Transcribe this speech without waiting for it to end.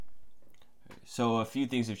So a few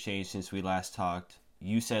things have changed since we last talked.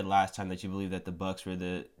 You said last time that you believe that the Bucks were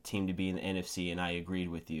the team to be in the NFC, and I agreed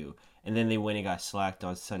with you. And then they went and got slacked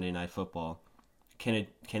on Sunday Night Football. Can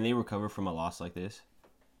they recover from a loss like this?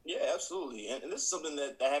 Yeah, absolutely. And this is something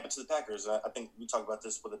that happened to the Packers. I think we talked about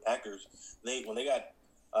this with the Packers. When they got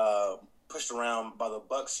uh, pushed around by the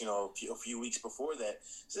Bucks, a few weeks before that,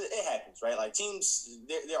 so it happens, right? Like teams,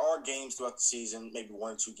 there are games throughout the season, maybe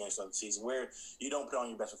one or two games throughout the season where you don't put on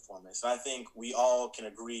your best performance. And I think we all can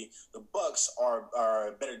agree the Bucks are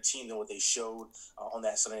a better team than what they showed on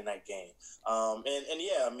that Sunday night game. And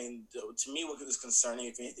yeah, I mean, to me, what is concerning,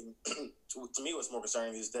 if anything, to me, what's more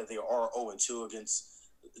concerning is that they are 0-2 against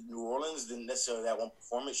New Orleans than necessarily that one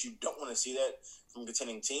performance. You don't want to see that from a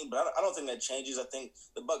contending team, but I don't think that changes. I think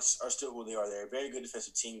the Bucks are still who they are. They're a very good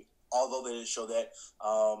defensive team, although they didn't show that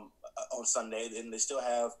on Sunday, and they still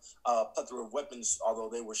have a plethora of weapons, although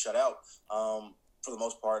they were shut out. For the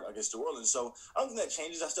most part against New Orleans. So I don't think that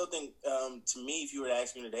changes. I still think, to me, if you were to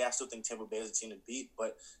ask me today, I still think Tampa Bay is a team to beat.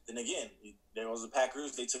 But then again, there was the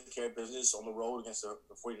Packers. They took care of business on the road against the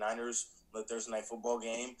 49ers on the Thursday night football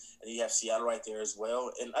game. And then you have Seattle right there as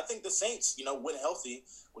well. And I think the Saints, when healthy,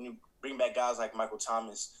 when you bring back guys like Michael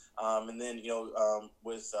Thomas, and then,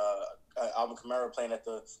 with Alvin Kamara playing at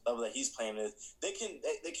the level that he's playing at, they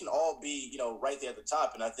can all be, right there at the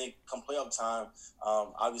top. And I think come playoff time,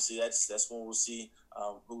 obviously that's when we'll see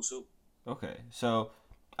who's who. Okay, so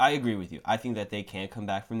I agree with you. I think that they can come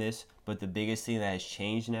back from this, but the biggest thing that has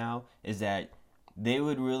changed now is that they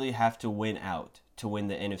would really have to win out to win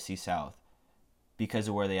the NFC South because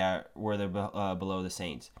of where they are, where they're below the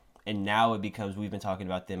Saints. And now it becomes we've been talking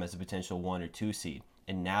about them as a potential 1 or 2 seed,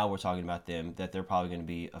 and now we're talking about them that they're probably going to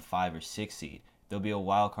be a 5 or 6 seed. They'll be a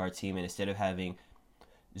wild card team, and instead of having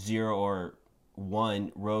 0 or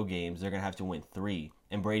 1 road games, they're going to have to win 3.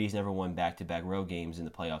 And Brady's never won back-to-back road games in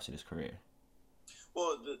the playoffs in his career.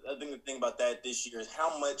 Well, I think the thing about that this year is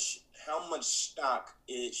how much stock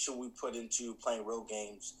should we put into playing road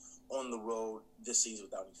games on the road this season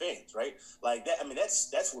without any fans, right? Like that. I mean,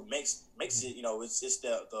 that's what makes it. It's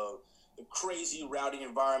the crazy rowdy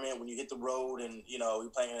environment when you hit the road and you're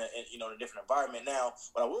playing in a different environment. Now,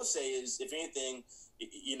 what I will say is, if anything,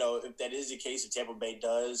 if that is the case, if Tampa Bay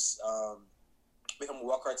does. Become a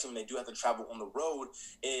wild card team and they do have to travel on the road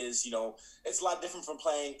is, it's a lot different from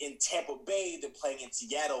playing in Tampa Bay than playing in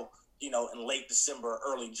Seattle, in late December,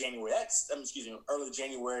 early January. Early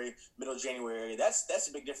January, middle January. That's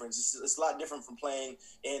a big difference. It's a lot different from playing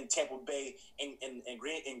in Tampa Bay and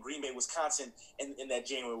Green Bay, Wisconsin in that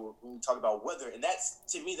January when we talk about weather. And that's,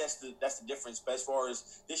 to me, that's the difference. But as far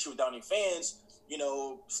as this year without any fans,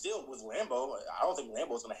 still with Lambeau, I don't think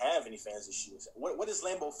Lambeau's going to have any fans this year. What does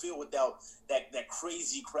Lambeau feel without that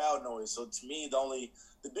crazy crowd noise? So to me,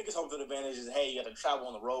 the biggest home field advantage is, hey, you got to travel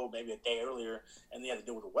on the road maybe a day earlier, and then you have to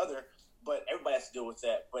deal with the weather. But everybody has to deal with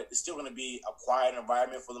that. But it's still going to be a quiet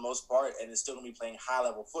environment for the most part, and it's still going to be playing high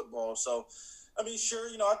level football. So, I mean, sure,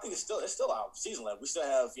 I think it's still our season left. We still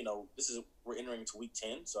have, we're entering into week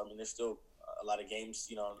 10, so I mean, there's still a lot of games,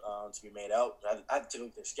 to be made out. I have to look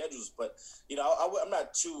at their schedules, but I'm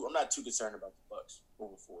not too concerned about the Bucks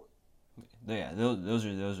moving forward. Yeah, those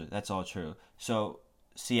are that's all true. So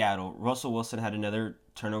Seattle, Russell Wilson had another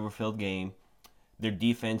turnover-filled game. Their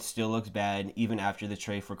defense still looks bad even after the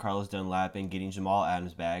trade for Carlos Dunlap and getting Jamal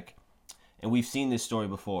Adams back. And we've seen this story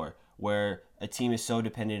before, where a team is so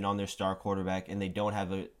dependent on their star quarterback and they don't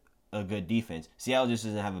have a good defense. Seattle just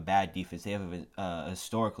doesn't have a bad defense; they have a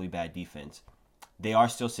historically bad defense. They are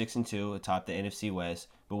still 6-2 atop the NFC West,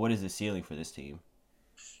 but what is the ceiling for this team?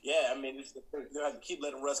 Yeah, I mean, they have to keep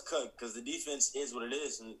letting Russ cook because the defense is what it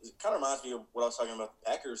is, and it kind of reminds me of what I was talking about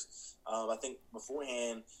the Packers. I think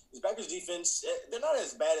beforehand, the Packers defense, they're not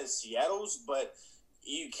as bad as Seattle's, but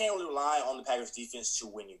you can't really rely on the Packers defense to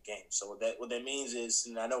win your game. So what that means is,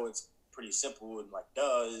 and I know it's pretty simple and like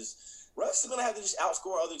does. Russ is going to have to just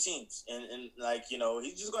outscore other teams. And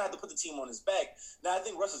he's just going to have to put the team on his back. Now, I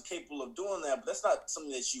think Russ is capable of doing that, but that's not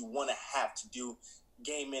something that you want to have to do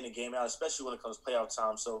game in and game out, especially when it comes to playoff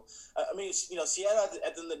time. So, I mean, Seattle at the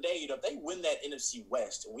end of the day, if they win that NFC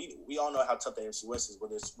West, and we all know how tough the NFC West is,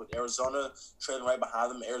 whether it's with Arizona trailing right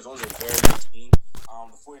behind them. Arizona's a very good team.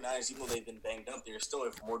 The 49ers, even though they've been banged up, they're still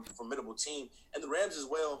a more formidable team. And the Rams as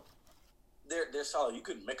well, they're solid. You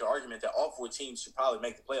could make an argument that all 4 teams should probably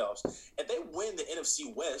make the playoffs. If they win the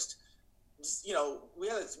NFC West, we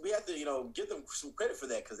have to give them some credit for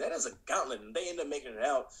that because that is a gauntlet, and they end up making it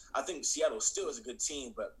out. I think Seattle still is a good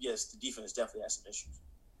team, but yes, the defense definitely has some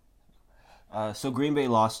issues. So Green Bay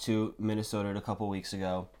lost to Minnesota a couple weeks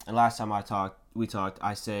ago, and last time we talked,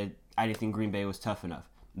 I said I didn't think Green Bay was tough enough.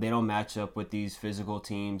 They don't match up with these physical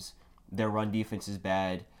teams. Their run defense is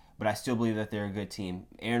bad, but I still believe that they're a good team.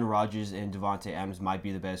 Aaron Rodgers and Devontae Adams might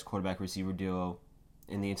be the best quarterback receiver duo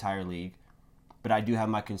in the entire league, but I do have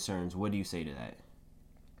my concerns. What do you say to that?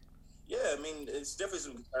 Yeah, I mean, it's definitely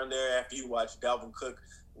some concern there after you watch Dalvin Cook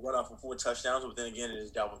run off for 4 touchdowns. But then again, it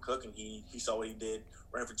is Dalvin Cook, and he saw what he did,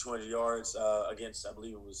 ran for 200 yards against, I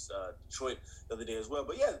believe it was Detroit the other day as well.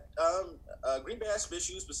 But yeah, Green Bay has some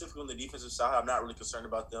issues, specifically on the defensive side. I'm not really concerned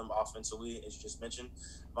about them offensively, as you just mentioned.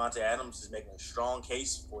 Monte Adams is making a strong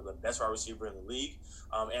case for the best wide receiver in the league.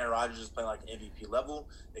 Aaron Rodgers is playing like an MVP level.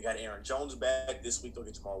 They got Aaron Jones back this week. They'll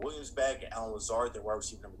get Jamal Williams back, and Alan Lazard, their wide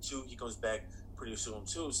receiver number 2. He comes back pretty soon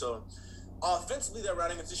too. So offensively, they're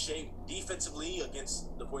running into shape. Defensively,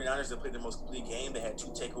 against the 49ers, they played their most complete game. They had 2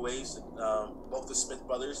 takeaways. Both the Smith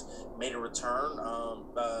brothers made a return.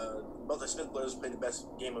 Both the Smith brothers played the best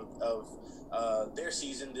game of their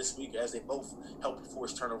season this week, as they both helped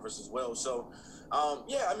force turnovers as well. So,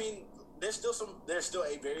 yeah, I mean, there's still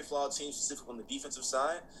a very flawed team, specifically on the defensive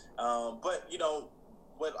side. But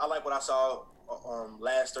what I saw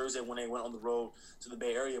last Thursday when they went on the road to the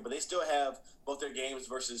Bay Area, but they still have both their games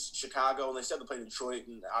versus Chicago, and they still have to play Detroit,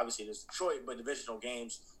 and obviously there's Detroit, but divisional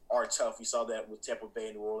games are tough. We saw that with Tampa Bay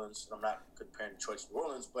and New Orleans. I'm not comparing Detroit to New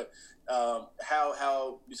Orleans, but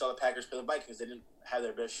how we saw the Packers play the Vikings, they didn't have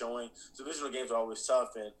their best showing. So divisional games are always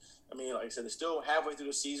tough, and I mean, like I said, they're still halfway through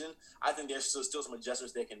the season. I think there's still some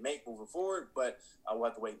adjustments they can make moving forward, but we'll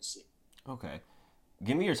have to wait and see. Okay.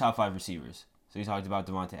 Give me your top 5 receivers. So you talked about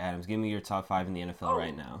Devontae Adams. Give me your top 5 in the NFL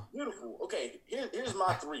right now. Beautiful. Okay, here's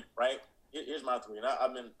my 3. Right, here's my 3, and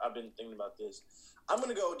I've been thinking about this. I'm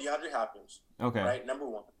gonna go DeAndre Hopkins. Okay. Right, number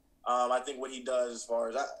 1. I think what he does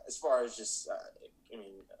as far as just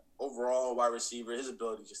overall wide receiver, his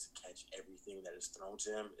ability just to catch everything that is thrown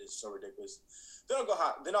to him is so ridiculous. Then I'll go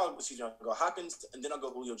Hopkins, and then I'll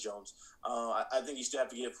go Julio Jones. I think you still have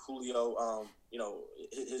to give Julio,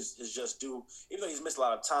 his just due. Even though he's missed a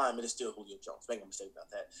lot of time, it is still Julio Jones. Make no mistake about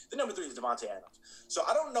that. The number 3 is Devontae Adams. So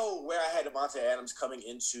I don't know where I had Devontae Adams coming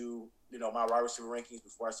into my wide receiver rankings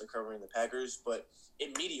before I started covering the Packers, but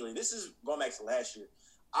immediately, this is going back to last year,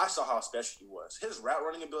 I saw how special he was. His route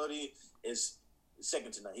running ability is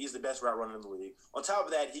second to none. He's the best route runner in the league. On top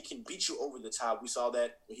of that, he can beat you over the top. We saw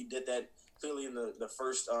that he did that clearly in the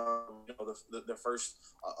first the first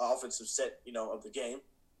offensive set of the game,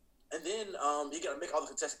 and then he got to make all the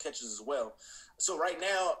contested catches as well. So right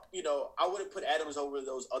now, I wouldn't put Adams over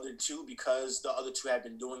those other 2 because the other 2 have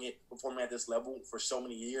been doing it, performing at this level for so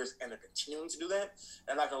many years, and they're continuing to do that.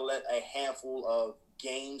 And I'm not going to let a handful of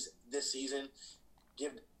games this season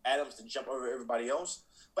give Adams to jump over everybody else.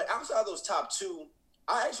 But outside of those top 2,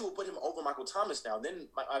 I actually will put him over Michael Thomas now. Then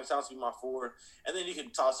Michael Thomas will be my 4, and then you can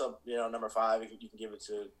toss up, number 5. You can give it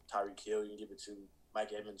to Tyreek Hill. You can give it to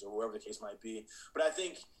Mike Evans or whoever the case might be. But I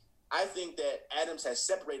think that Adams has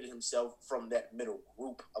separated himself from that middle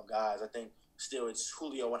group of guys. I think still it's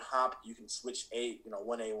Julio and Hop. You can switch 1A,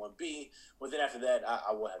 1B. But then after that,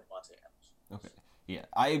 I will have Devontae Adams. Okay. Yeah,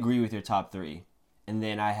 I agree with your top 3. And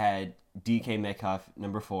then I had DK Metcalf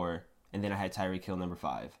number 4, and then I had Tyreek Hill number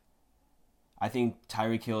 5. I think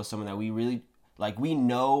Tyreek Hill is someone that we really like. We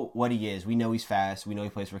know what he is. We know he's fast. We know he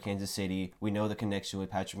plays for Kansas City. We know the connection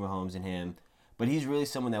with Patrick Mahomes and him. But he's really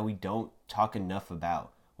someone that we don't talk enough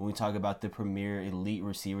about when we talk about the premier elite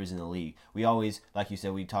receivers in the league. We always, like you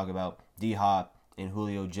said, we talk about D-Hop and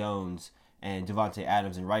Julio Jones and Devontae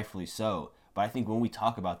Adams, and rightfully so. But I think when we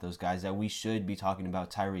talk about those guys, that we should be talking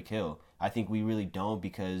about Tyreek Hill. I think we really don't,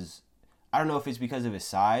 because I don't know if it's because of his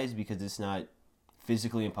size, because it's not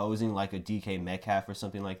physically imposing like a DK Metcalf or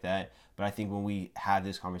something like that. But I think when we have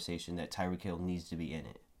this conversation, that Tyreek Hill needs to be in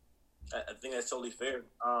it. I think that's totally fair.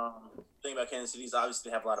 The thing about Kansas City is obviously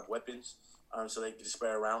they have a lot of weapons, so they can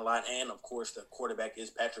spread around a lot. And, of course, the quarterback is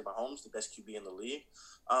Patrick Mahomes, the best QB in the league.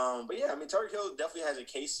 But, yeah, I mean, Tyreek Hill definitely has a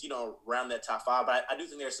case, around that top 5. But I do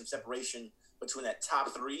think there's some separation between that top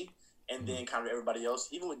 3 and then kind of everybody else.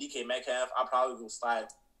 Even with DK Metcalf, I'll probably slide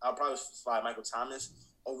Michael Thomas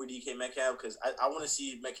over DK Metcalf, because I want to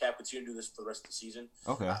see Metcalf continue to do this for the rest of the season.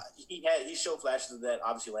 Okay. He showed flashes of that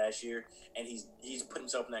obviously last year, and he's put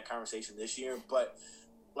himself in that conversation this year. But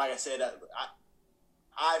like I said,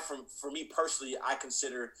 for me personally, I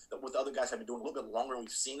consider that what the other guys have been doing a little bit longer, and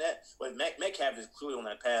we've seen that. But Metcalf is clearly on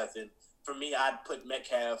that path, and for me, I'd put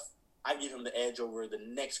Metcalf. I give him the edge over the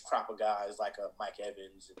next crop of guys like Mike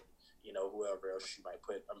Evans and whoever else you might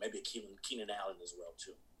put, or maybe Keenan Allen as well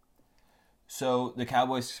too. So the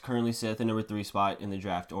Cowboys currently sit at the number 3 spot in the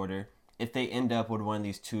draft order. If they end up with one of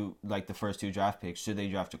these 2, like the first 2 draft picks, should they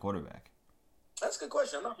draft a quarterback? That's a good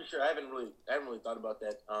question. I'm not for sure. I haven't really thought about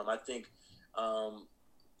that. I think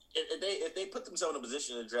if they put themselves in a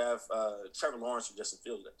position to draft Trevor Lawrence or Justin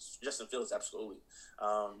Fields, absolutely.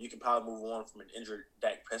 You can probably move on from an injured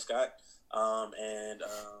Dak Prescott, and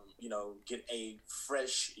get a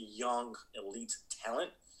fresh, young, elite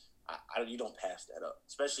talent. You don't pass that up,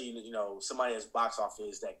 especially somebody as box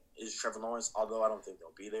office that is Trevor Lawrence. Although I don't think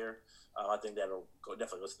they'll be there, I think that'll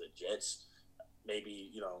definitely go to the Jets.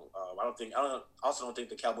 Maybe I also don't think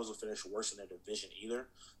the Cowboys will finish worse in their division either.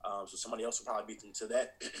 So somebody else will probably beat them to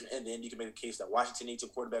that, and then you can make a case that Washington needs a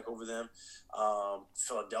quarterback over them.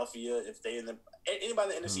 Philadelphia, if they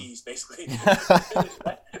anybody in the NFC East, basically, they'll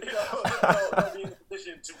be in a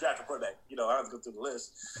position to draft a quarterback. I don't have to go through the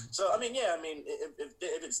list. So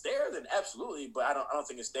if it's there, then absolutely. But I don't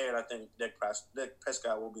think it's there, and I think Dak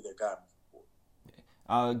Prescott will be their guy.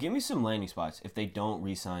 Give me some landing spots if they don't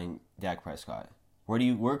re-sign Dak Prescott.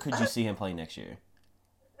 Where could you see him playing next year?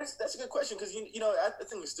 That's a good question because I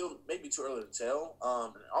think it's still maybe too early to tell.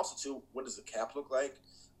 And also too, what does the cap look like?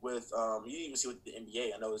 With you even see with the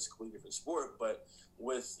NBA. I know it's a completely different sport, but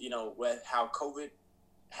with how COVID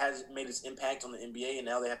has made its impact on the NBA, and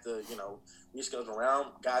now they have to reschedule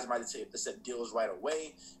around. Guys might accept deals right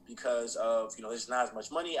away because of there's not as much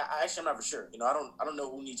money. I'm not for sure. I don't know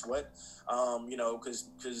who needs what.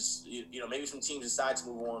 Because maybe some teams decide to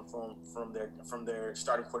move on from their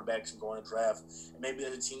starting quarterbacks and go on a draft, and maybe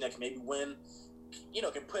there's a team that can maybe win.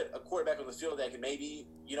 Can put a quarterback on the field that can maybe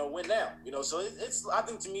win now. So it's I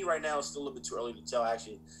think to me right now it's still a little bit too early to tell. I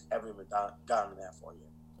actually haven't even gotten that far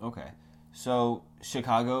yet. Okay. So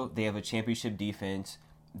Chicago, they have a championship defense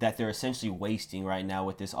that they're essentially wasting right now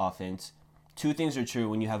with this offense. Two things are true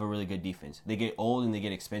when you have a really good defense. They get old and they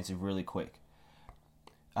get expensive really quick.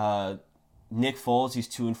 Nick Foles, he's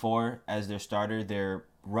 2-4 as their starter. Their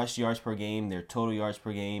rush yards per game, their total yards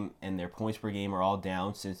per game, and their points per game are all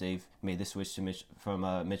down since they've made the switch from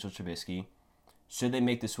Mitchell Trubisky. Should they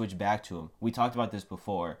make the switch back to him? We talked about this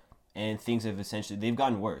before, and things have they've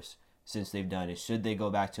gotten worse since they've done it. Should they go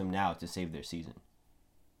back to him now to save their season?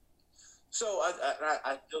 So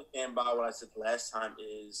I still stand by what I said the last time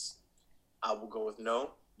is I will go with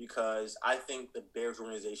no because I think the Bears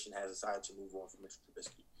organization has decided to move on from Mitchell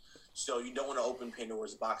Trubisky. So you don't want to open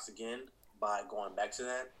Pandora's box again by going back to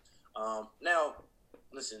that. Now,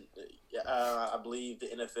 listen, I believe the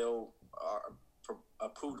NFL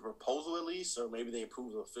approved a proposal at least, or maybe they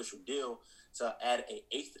approved an official deal to add an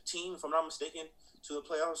eighth team, if I'm not mistaken, to the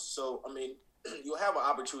playoffs. So, you'll have an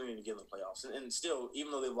opportunity to get in the playoffs. And still,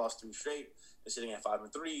 even though they've lost 3 straight, they're sitting at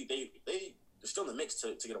 5-3, they're still in the mix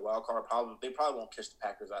to get a wild card. They probably won't catch the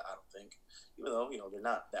Packers, I don't think, even though, they're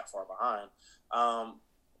not that far behind.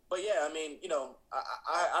 But yeah,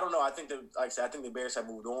 I don't know. I think like I said, I think the Bears have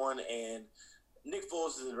moved on, and Nick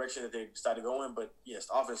Foles is the direction that they decided to go in. But yes,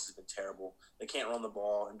 the offense has been terrible. They can't run the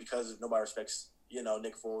ball, and because nobody respects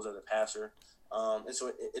Nick Foles as a passer, and so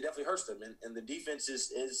it definitely hurts them. And the defense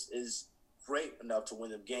is great enough to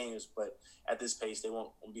win them games, but at this pace, they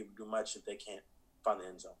won't be able to do much if they can't find the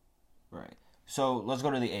end zone. Right. So let's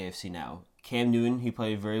go to the AFC now. Cam Newton, he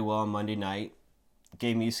played very well on Monday night.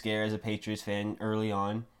 Gave me a scare as a Patriots fan early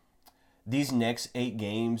on. These next 8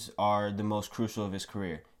 games are the most crucial of his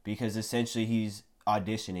career because essentially he's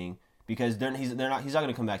auditioning because he's not going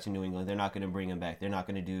to come back to New England. They're not going to bring him back. They're not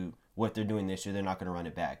going to do what they're doing this year. They're not going to run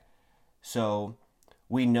it back. So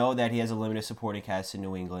we know that he has a limited supporting cast in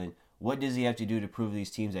New England. What does he have to do to prove to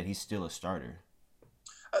these teams that he's still a starter?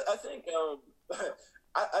 I think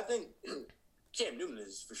I think Cam Newton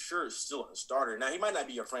is for sure still a starter. Now he might not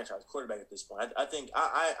be your franchise quarterback at this point. I think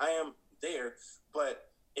I am there, but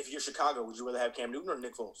if you're Chicago, would you rather have Cam Newton or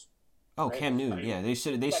Nick Foles? Oh, right? Cam Newton, yeah. They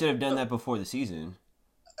should have done that before the season.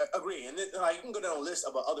 Agree. And then you can go down a list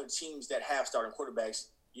of other teams that have starting quarterbacks,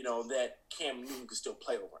 that Cam Newton could still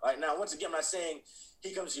play over. Like, now, once again, I'm not saying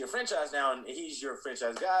he comes to your franchise now and he's your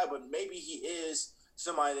franchise guy, but maybe he is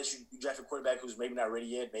somebody that you draft a quarterback who's maybe not ready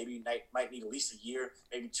yet, maybe might need at least a year,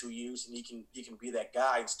 maybe 2 years, and he can be that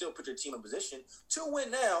guy and still put your team in position to win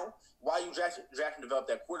now while you draft and develop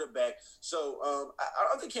that quarterback. So I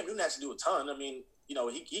don't think Cam Newton has to do a ton.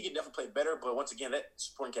 He can definitely play better, but once again, that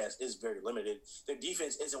supporting cast is very limited. Their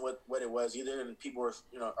defense isn't what it was either, and people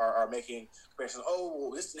are making comparisons. Oh,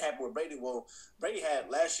 well, this didn't happen with Brady. Well, Brady had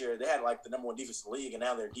last year. They had like the number 1 defense in the league, and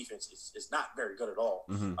now their defense is not very good at all.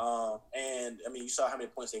 Mm-hmm. And you saw how many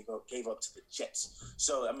points they gave up to the Jets.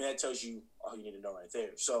 So that tells you all you need to know right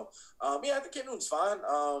there. So I think Cam Newton's fine.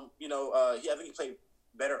 I think he played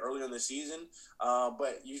better earlier in the season.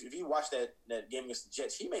 But if you watch that game against the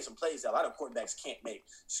Jets, he made some plays that a lot of quarterbacks can't make.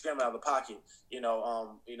 Scrambling out of the pocket,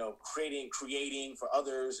 creating for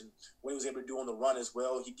others, and what he was able to do on the run as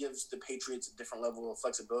well. He gives the Patriots a different level of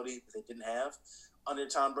flexibility that they didn't have. under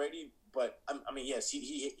Tom Brady. But I mean, yes,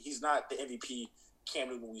 he's not the MVP Cam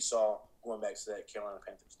Newton we saw going back to that Carolina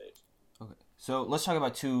Panthers days. Okay. So let's talk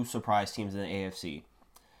about two surprise teams in the AFC.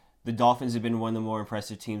 The Dolphins have been one of the more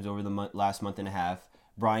impressive teams over the last month and a half.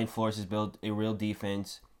 Brian Flores has built a real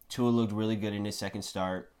defense. Tua looked really good in his second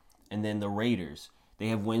start. And then the Raiders. They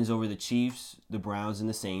have wins over the Chiefs, the Browns, and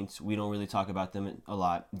the Saints. We don't really talk about them a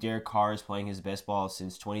lot. Derek Carr is playing his best ball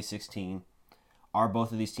since 2016. Are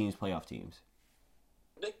both of these teams playoff teams?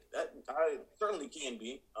 I certainly can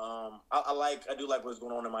be. I do like what's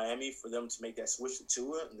going on in Miami for them to make that switch to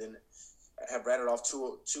Tua and then have rattled off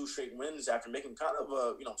two straight wins after making kind of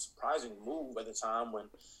a surprising move at the time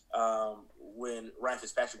when Ryan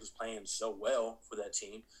Fitzpatrick was playing so well for that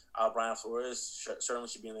team. Brian Flores certainly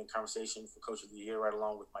should be in the conversation for Coach of the Year, right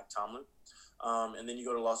along with Mike Tomlin. And then you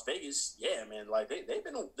go to Las Vegas, yeah, man. Like they've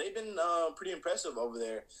been pretty impressive over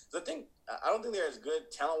there. So I don't think they're as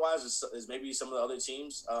good talent wise as maybe some of the other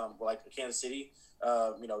teams, like Kansas City,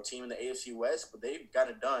 team in the AFC West, but they've got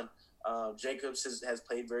it done. Jacobs has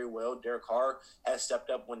played very well. Derek Carr has stepped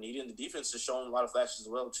up when needed, and the defense has shown a lot of flashes as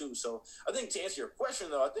well too. So I think to answer your question,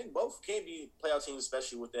 though, I think both can be playoff teams,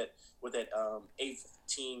 especially with that eighth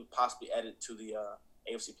team possibly added to the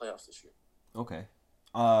AFC playoffs this year. Okay.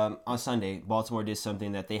 On Sunday, Baltimore did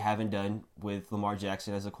something that they haven't done with Lamar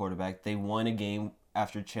Jackson as a quarterback. They won a game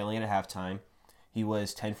after trailing at halftime. He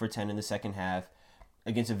was 10 for 10 in the second half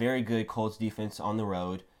against a very good Colts defense on the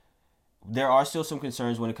road. There are still some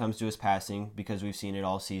concerns when it comes to his passing because we've seen it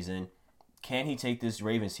all season. Can he take this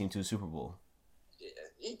Ravens team to a Super Bowl? Yeah,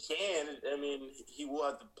 he can. I mean, he will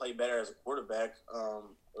have to play better as a quarterback,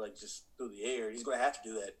 like just through the air. He's going to have to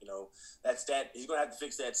do that. That stat. He's going to have to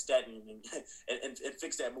fix that stat and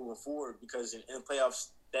fix that moving forward because in the playoffs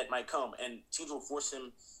that might come, and teams will force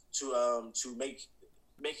him to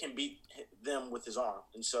make him beat them with his arm.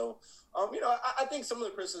 And so, I think some of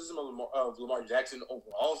the criticism of Lamar Jackson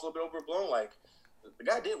overall is a little bit overblown. Like, the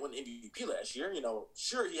guy did win MVP last year.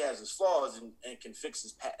 Sure he has his flaws and can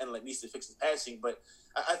fix needs to fix his passing, but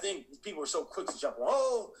I think people are so quick to jump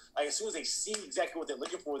on. Like as soon as they see exactly what they're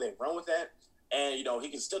looking for, they run with that. And he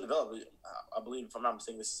can still develop. I believe, if I'm not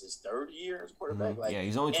mistaken, this is his third year as a quarterback. Mm-hmm. Like, yeah,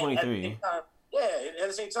 he's only 23. At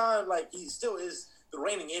the same time, like he still is the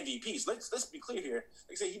reigning MVP. So let's be clear here.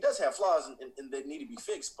 Like I say, he does have flaws and they need to be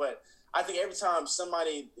fixed. But I think every time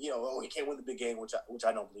somebody, he can't win the big game, which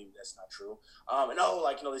I don't believe that's not true.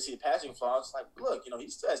 They see the passing flaws. Like, look, he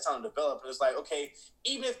still has time to develop. And it's like, okay,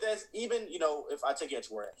 if I take it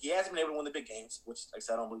to where he hasn't been able to win the big games, which like I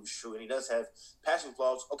said, I don't believe is true, and he does have passing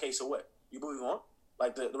flaws. Okay, so what? You moving on?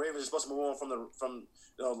 Like the Ravens are supposed to move on from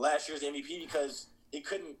last year's MVP because he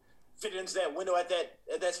couldn't fit into that window at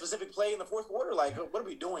that specific play in the fourth quarter. Like, what are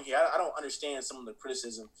we doing here? I don't understand some of the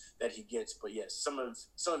criticism that he gets, but yes, some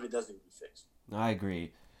of it does need to be fixed. I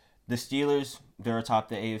agree. The Steelers, they're atop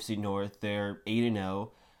the AFC North. They're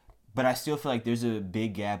 8-0, but I still feel like there's a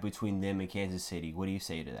big gap between them and Kansas City. What do you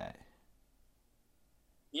say to that?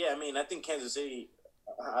 Yeah, I mean, I think Kansas City.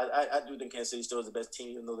 I do think Kansas City still is the best team,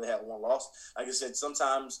 even though they had one loss. Like I said,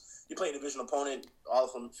 sometimes you play a division opponent all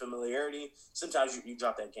from familiarity. Sometimes you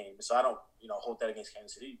drop that game. So I don't, hold that against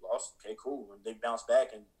Kansas City. Lost, okay, cool. And they bounce back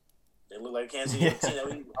and they look like a Kansas City team that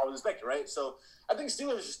I was expecting, right? So I think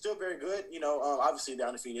Steelers are still very good. Obviously they're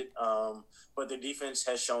undefeated, but their defense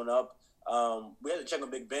has shown up. We have to check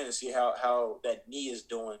on Big Ben and see how that knee is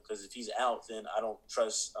doing, because if he's out, then I don't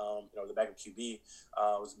trust the backup QB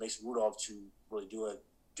was Mason Rudolph to really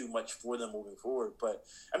do much for them moving forward. But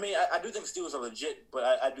I mean, I do think Steelers are legit, but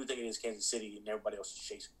I do think it is Kansas City and everybody else is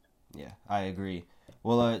chasing them. Yeah, I agree.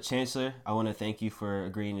 Well, Chancellor, I want to thank you for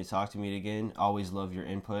agreeing to talk to me again. Always love your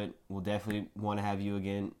input. We'll definitely want to have you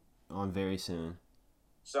again on very soon.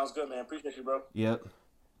 Sounds good, man. Appreciate you, bro. Yep.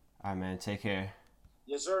 All right, man. Take care.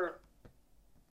 Yes, sir.